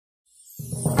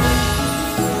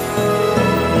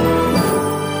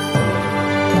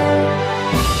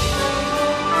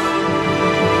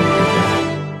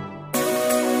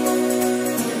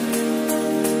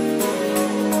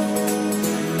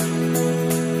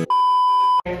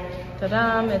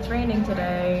ta-da, it's raining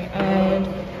today and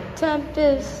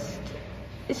Tempest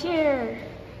is here.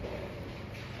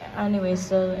 Anyway,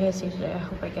 so ASC today. I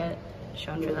hope I get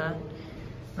shown for that.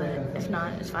 But if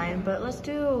not, it's fine. But let's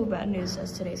do bad news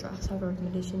as today's last song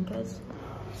recommendation because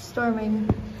storming,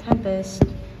 Tempest,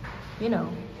 you know.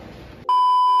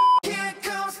 Here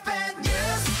comes bad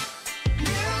news.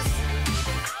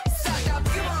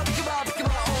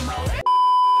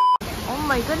 Oh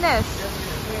my goodness.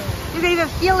 You can even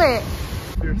feel it.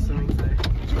 We're so excited.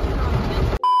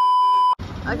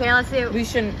 Okay, let's see. We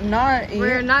should not eat.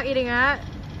 We're not eating at.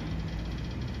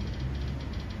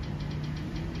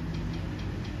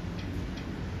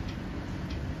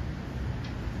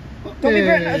 Don't be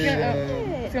burnt.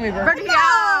 It's gonna be burnt. Burger King.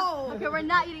 No! Okay, we're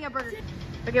not eating at Burger King.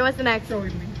 Okay, what's the next?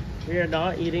 We are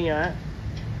not eating at.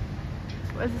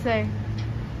 What does it say?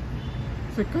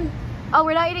 Oh,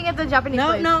 we're not eating at the Japanese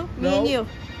place. No, me and you.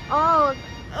 Oh,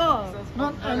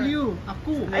 Not you.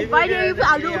 Aku. why do you put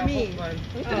alu Me.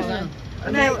 Okay.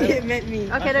 No, it meant me.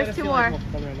 Okay, there's two more.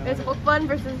 It's hokben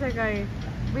versus sekai.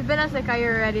 We've been at sekai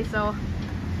already, so.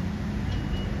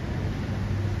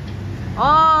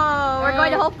 Oh, we're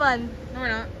going to hokben. No,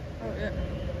 we're not.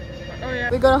 Oh yeah.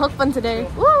 We go to hokben today.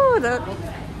 Woo! I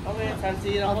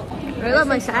love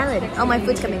my salad. Oh, my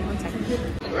food's coming. One second.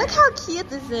 Look how cute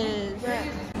this is.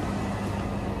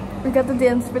 We got the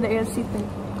dance for the ASC thing.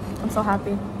 I'm so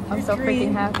happy. I'm so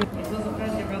freaking happy.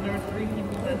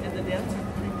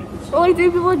 Only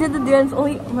 3 people did the dance.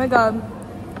 Only, oh my god.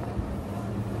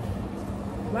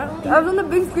 I was on the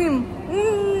big screen.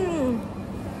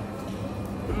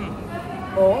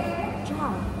 Oh.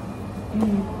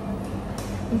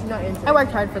 He's not into it. I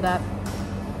worked hard for that.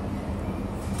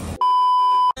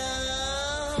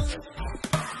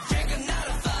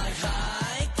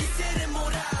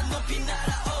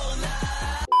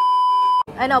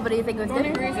 I know, but do you think it was good?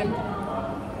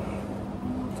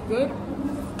 It's good.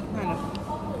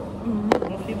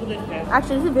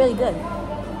 Actually, this is really good.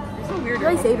 It's so weird. It's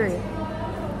really savory.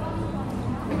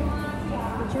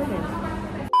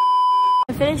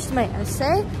 I finished my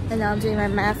essay, and now I'm doing my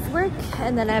math work,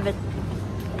 and then I have a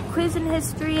quiz in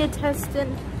history, a test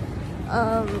in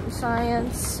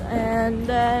science, and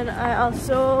then I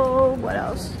also, what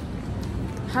else?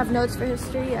 Have notes for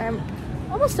history. I'm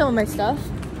almost done with my stuff.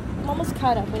 I'm almost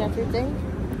caught up with everything.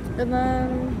 And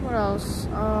then, what else?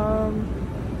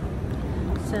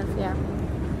 So, yeah.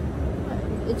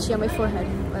 Itchy on my forehead,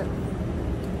 but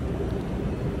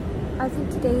I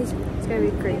think today's it's gonna be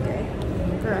a great day.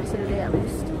 The rest of the day at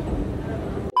least.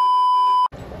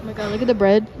 Oh my god, look at the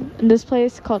bread in this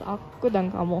place called Aku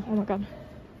dan Kamu. Oh my god.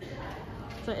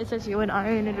 So it says you and I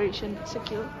in Indonesian. It's so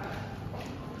cute.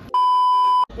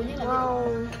 Wow.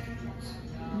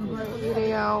 We're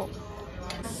eating out.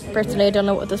 Personally, I don't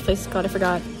know what this place is called. I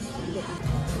forgot.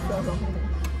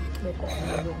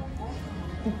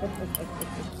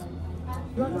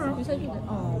 Bisa juga.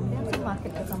 Oh, mungkin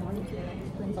market ke sama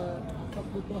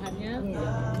kebutuhannya.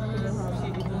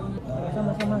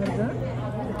 Sama-sama harga.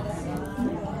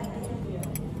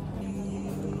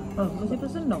 Oh, mesti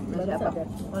pesen dong. Nasi apa?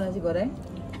 Oh, nasi goreng.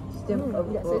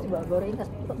 Tidak, saya coba goreng kan.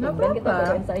 Nggak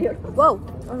apa-apa. Sayur. Wow,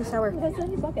 oh sour.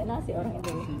 Rasanya pakai nasi orang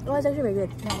itu. Oh, it's actually very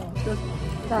good. Terus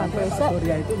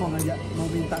Surya itu mau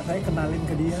minta saya kenalin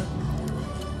ke dia.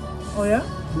 Oh ya?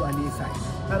 Bu Anissa.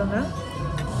 Karena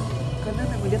Karena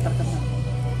dia terkenal.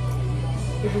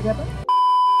 ibu siapa?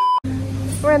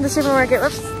 We're in the supermarket.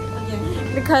 Whoops.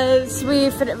 Because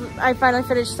I finally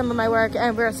finished some of my work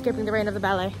and we're skipping the rain of the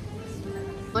ballet.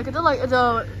 Look at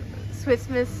the Swiss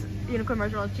Miss unicorn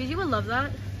marshmallows. Gigi would love that.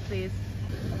 Please.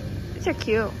 These are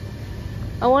cute.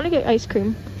 I want to get ice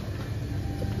cream.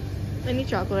 I need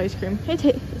chocolate ice cream.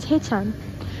 It's hit time.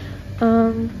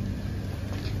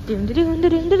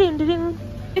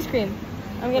 Ice cream.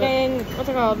 I'm getting, what's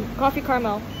it called? Coffee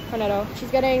caramel cornetto. She's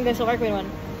getting the silver queen one.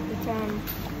 It's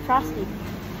frosty.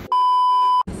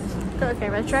 Okay,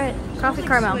 let's try it. Coffee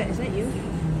caramel. Is that you?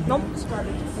 Nope.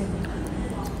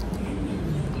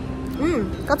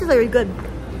 Coffee flavor is good.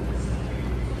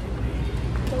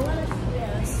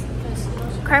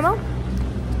 Caramel?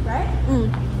 Right?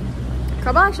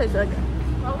 Caramel actually is good.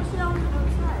 Well, we're still on the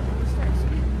side.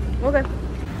 Okay.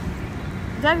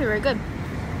 It's actually very good.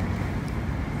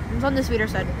 It's on the sweeter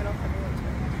side.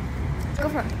 Let's go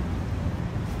for it.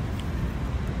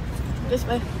 This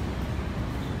way.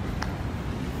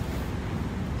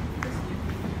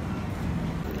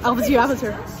 Alpha's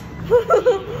her.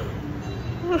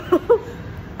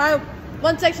 Alright,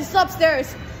 1 sec, she's still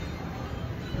upstairs.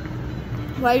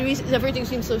 Why does everything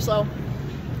seem so slow?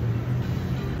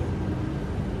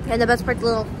 And the best part,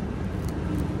 the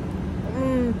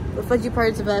fudgy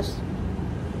part is the best.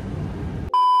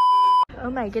 Oh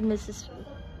my goodness, this,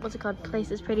 what's it called, place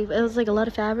is pretty. It was like a lot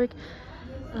of fabric.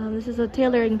 This is a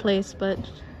tailoring place, but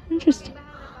interesting.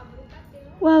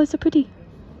 Wow, it's so pretty.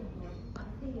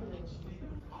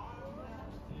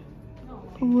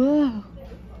 Whoa,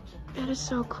 that is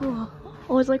so cool.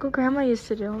 Oh, it's like what grandma used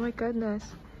to do. Oh my goodness.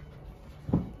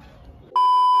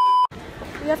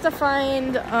 We have to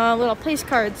find little place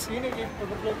cards.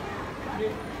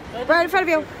 Right in front of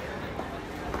you.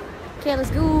 Okay, let's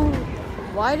go.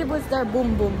 Why was there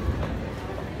boom boom?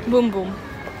 Boom boom.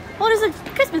 Oh, there's a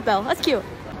Christmas bell. That's cute.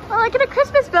 Oh, look at a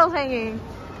Christmas bell hanging.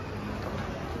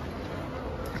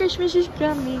 Christmas is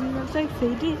coming. I'm so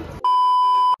excited.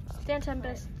 Stand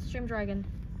Tempest, Stream Dragon.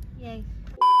 Yay.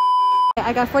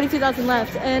 I got 42,000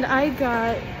 left, and I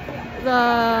got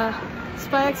the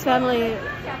Spy X Family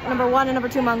 #1 and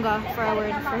 #2 manga for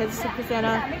Edward for his Super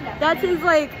Santa. That's his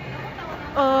like,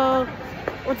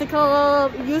 what's it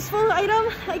called? Useful item,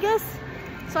 I guess.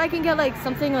 So I can get like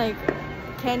something like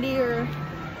candy or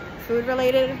food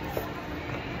related.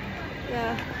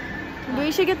 Yeah.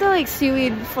 We should get the like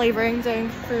seaweed flavoring thing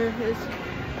for his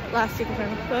last Super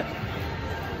Santa, but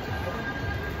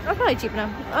that's probably cheap now.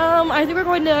 I think we're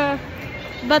going to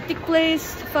Batik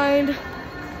Place to find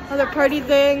another party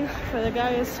thing for the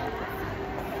guys.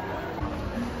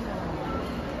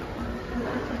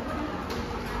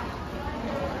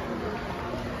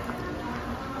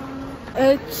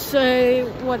 It's a,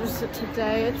 what is it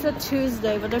today? It's a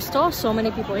Tuesday, but there's still so many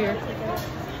people here.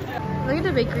 Look at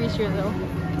the bakeries here though.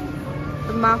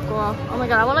 The mako. Oh my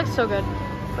god, that one looks so good.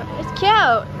 But it's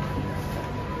cute.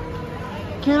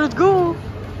 Okay, let's go.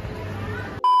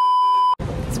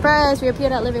 Surprise, we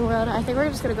appeared at Living World. I think we're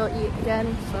just gonna go eat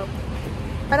again, so.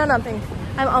 I don't know, nothing.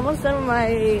 I'm almost done with my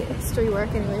history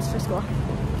work anyways for school.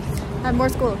 I have more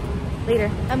school later.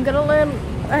 I'm gonna learn,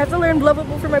 I have to learn blah blah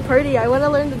blah for my party. I wanna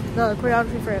learn the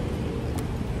choreography for it.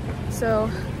 So,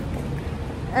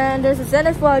 and there's a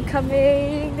Zenith vlog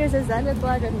coming. There's a Zenith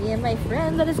vlog of me and my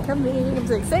friend that is coming. I'm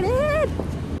so excited.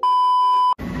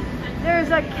 There's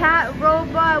a cat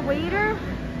robot waiter.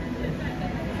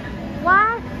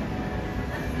 What?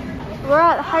 We're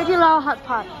at Haidilao Hot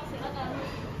Pot.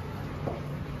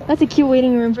 That's a cute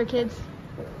waiting room for kids.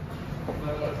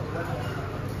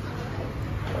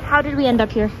 How did we end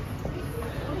up here?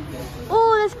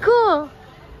 Oh, that's cool.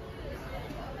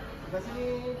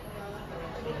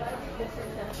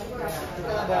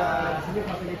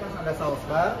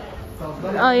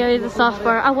 Oh yeah, the sauce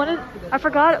bar. I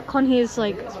forgot Konhee's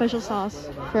like special sauce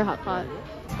for hot pot.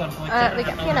 We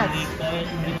got peanuts.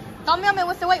 Tom yum,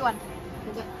 what's the white one?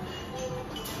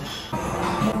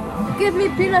 Give me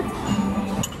peanuts.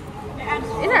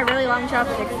 These are really long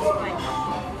chopsticks.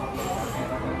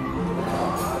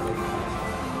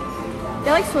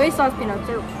 They're like soy sauce peanuts.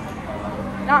 They're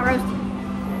not roasted.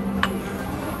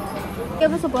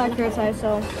 Give us a black carrot size,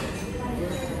 so.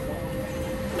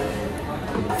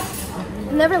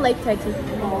 Never liked Thai tea.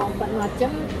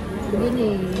 Macam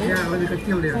begini. Ya, lebih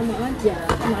kecil dia. Sama aja,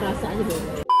 sama rasa aja deh.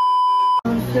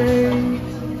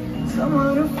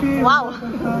 Wow.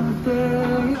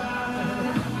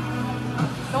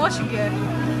 너무 신기해.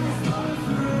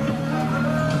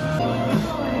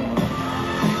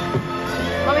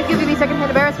 Let me give you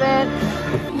secondhand embarrassment.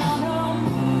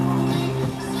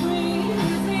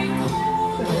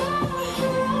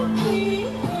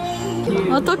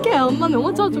 어떡해, 엄마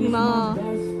너무 짜증나.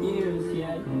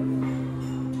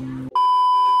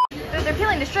 They're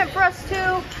peeling the shrimp for us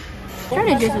too.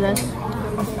 Try to juice this.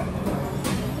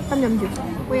 Yum juice.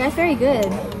 Wait, that's very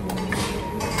good.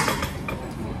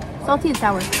 Salty and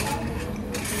sour.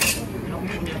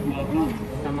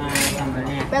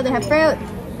 Well, they have fruit.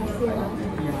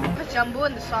 Put jumbo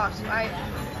in the sauce, right?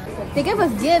 They give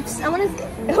us gifts. I want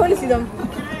to see them.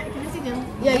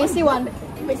 Yeah, you see one.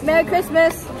 Merry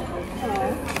Christmas.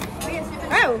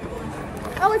 Oh.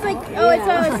 Oh, it's like,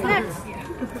 it's snacks.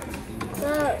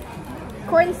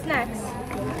 Corn snacks.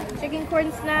 Chicken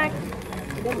corn snack.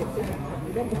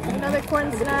 Another corn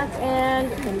snack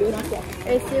and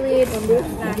a seaweed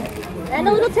snack. And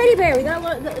a little teddy bear. We got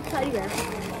a little teddy bear.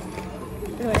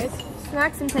 Anyways,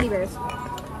 snacks and teddy bears.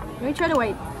 Let me try the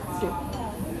white.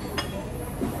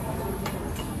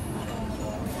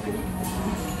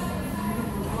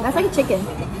 That's like a chicken.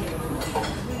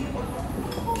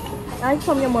 I like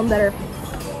Tom Yum one better.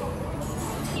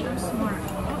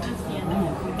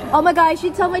 Oh my god, I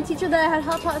should tell my teacher that I had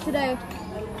hot pot today.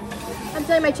 I'm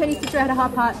telling my Chinese teacher I had a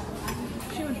hot pot.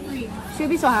 She would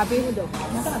be so happy.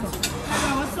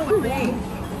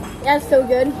 Yeah, it's so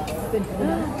good.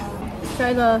 Let's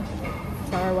try the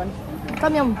sour one.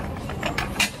 Tom Yum.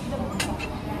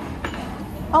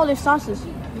 Oh, there's sauces.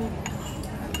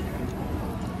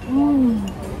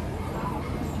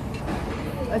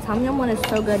 The tom yum one is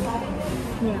so good.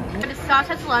 Yeah. The sauce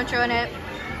has cilantro in it.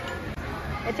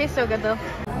 It tastes so good though.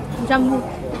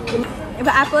 If an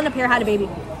apple and a pear had a baby.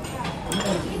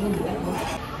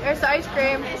 There's the ice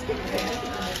cream.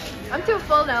 I'm too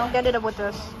full now. I ended up with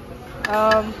this.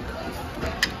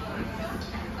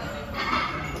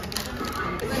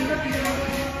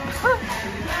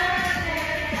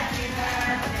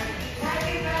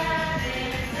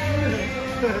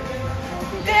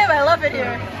 Damn, I love it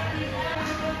here.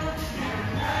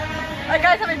 That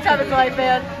guy's having time of his life,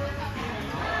 man.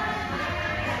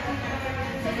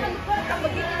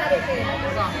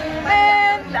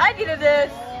 Man, I needed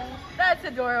this. That's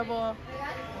adorable.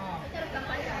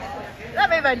 That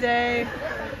made my day.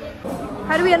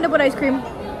 How do we end up with ice cream?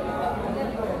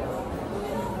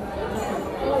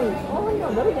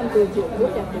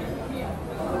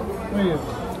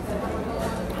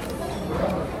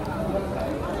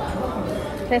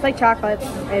 Tastes like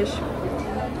chocolate-ish.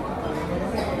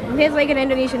 It tastes like an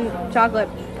Indonesian chocolate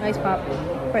ice pop,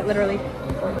 quite literally.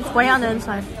 It's way on the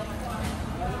inside.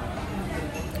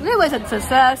 Today was a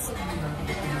success.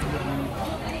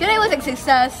 Today was a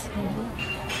success.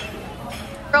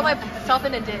 Throw myself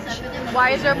in a ditch.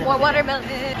 Why is there more watermelon?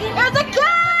 There's a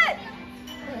cat!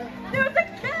 There's a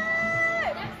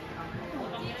cat!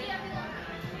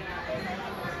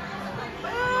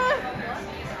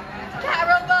 Cat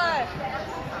robot!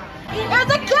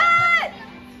 There's a cat!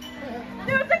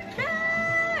 There's a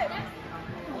cat!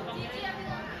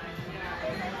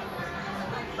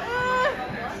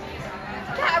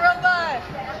 Cat robot!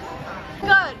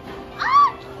 Good.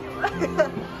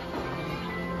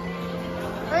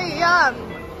 Very yum.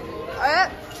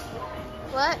 Alright.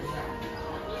 What?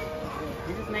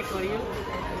 This is my Korean.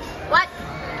 What?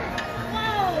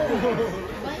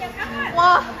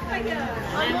 Wow.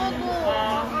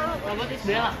 What is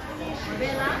Bella?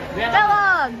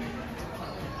 Bella.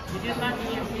 Did you not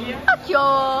here? Ah, cute.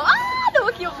 Ah,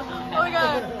 너무 귀엽다. Oh my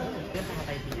god.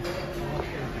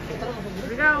 Here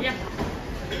we go. Yeah.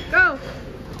 Go.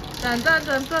 Dun dun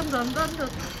dun dun dun dun dun.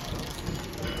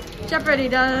 Jeopardy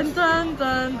dun dun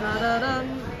dun dun dun dun.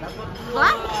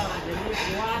 What?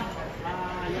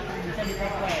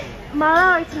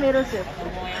 Mala or tomato soup?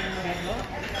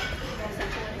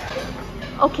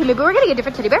 Okay, maybe we're getting a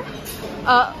different teddy bear.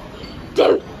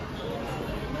 Dude!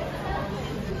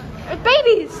 It's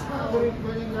babies! I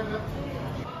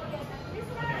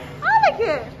like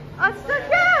it! Oh, it's so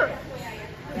cute!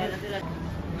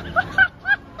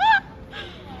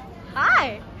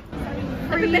 Hi!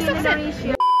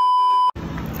 Indonesia.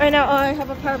 Right now, I have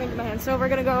a power bank in my hand, so we're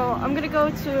gonna go. I'm gonna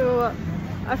go to.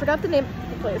 I forgot the name of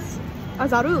the place.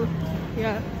 Azaru.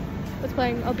 Yeah, it's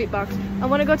playing. I'll beatbox. I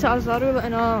want to go to Azaru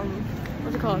and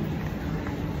what's it called?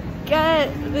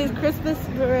 Get these Christmas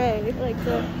beret, like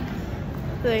the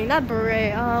thing, not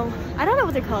beret. I don't know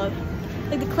what they're called.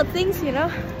 Like the clip things, you know.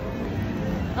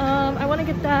 I want to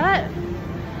get that,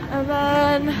 and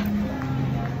then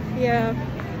yeah.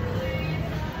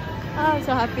 I'm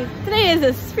so happy. Today is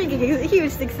a freaking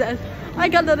huge success. I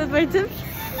got that as my tip.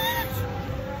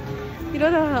 You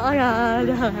don't know how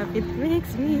happy it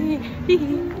makes me.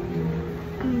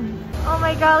 Oh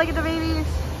my god, look at the babies.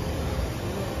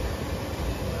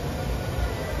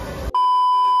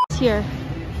 Here.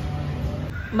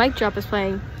 Mic drop is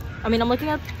playing. I mean, I'm looking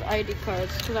at the ID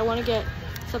cards because I want to get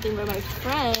something for my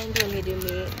friend when we do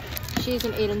meet. She's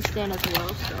an Aiden stan as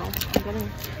well, so I'm getting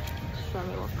from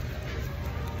a look.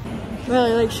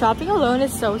 Really, like shopping alone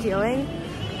is so healing.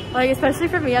 Like, especially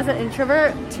for me as an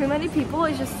introvert, too many people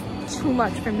is just too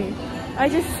much for me. I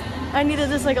needed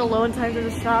this like alone time to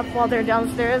just shop while they're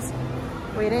downstairs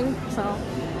waiting. So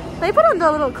they put on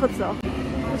the little clips though.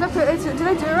 Is that did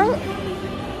I do it right?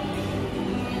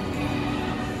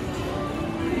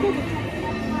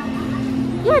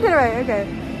 Yeah, I did it right. Okay.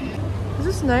 Is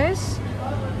this nice?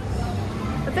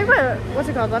 I think my what's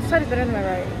it called? Left side is better than my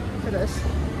right for this.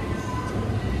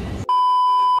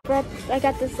 I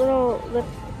got this little lip,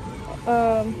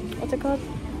 what's it called?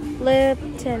 Lip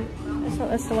tint.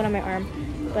 That's the one on my arm.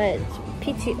 But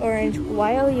peachy orange,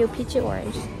 YOU peachy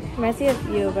orange. Reminds me of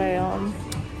you by,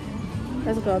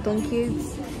 what's it called? Don't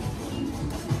Kids.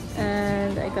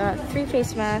 And I got 3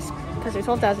 face masks because they're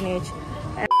 12,000 each.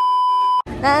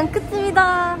 And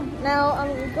끝입니다. Now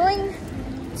I'm going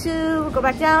to go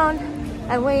back down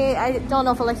and wait. I don't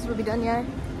know if Alexis will be done yet.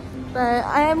 But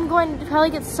I am going to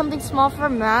probably get something small for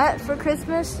Matt for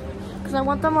Christmas because I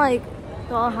want them like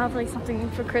they'll all have like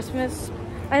something for Christmas.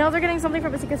 I know they're getting something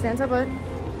from Secret Santa, but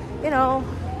you know,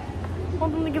 I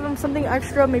want them to give them something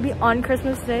extra maybe on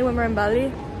Christmas Day when we're in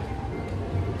Bali.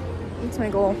 That's my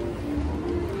goal.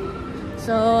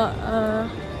 So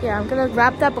yeah, I'm gonna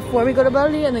wrap that before we go to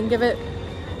Bali and then give it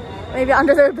maybe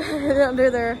under their bed, under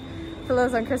their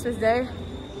pillows on Christmas Day.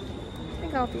 I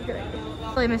think that'll be a good idea.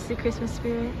 Really miss the Christmas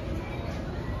spirit.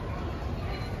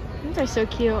 These are so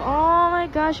cute. Oh my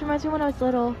gosh, reminds me when I was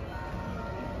little.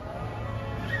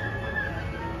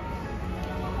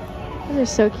 These are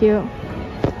so cute.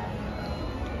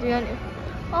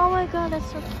 Oh my god, that's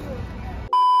so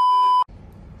cute.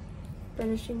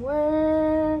 Finishing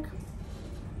work.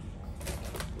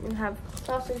 And have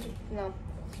sausage, no,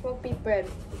 smoked beef bread.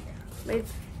 Made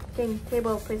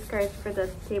table place cards for the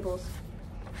tables.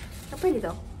 How pretty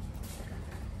though.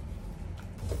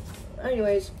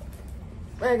 Anyways,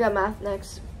 I got math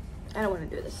next. I don't want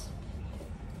to do this.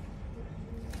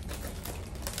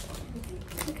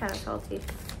 I'm kind of salty.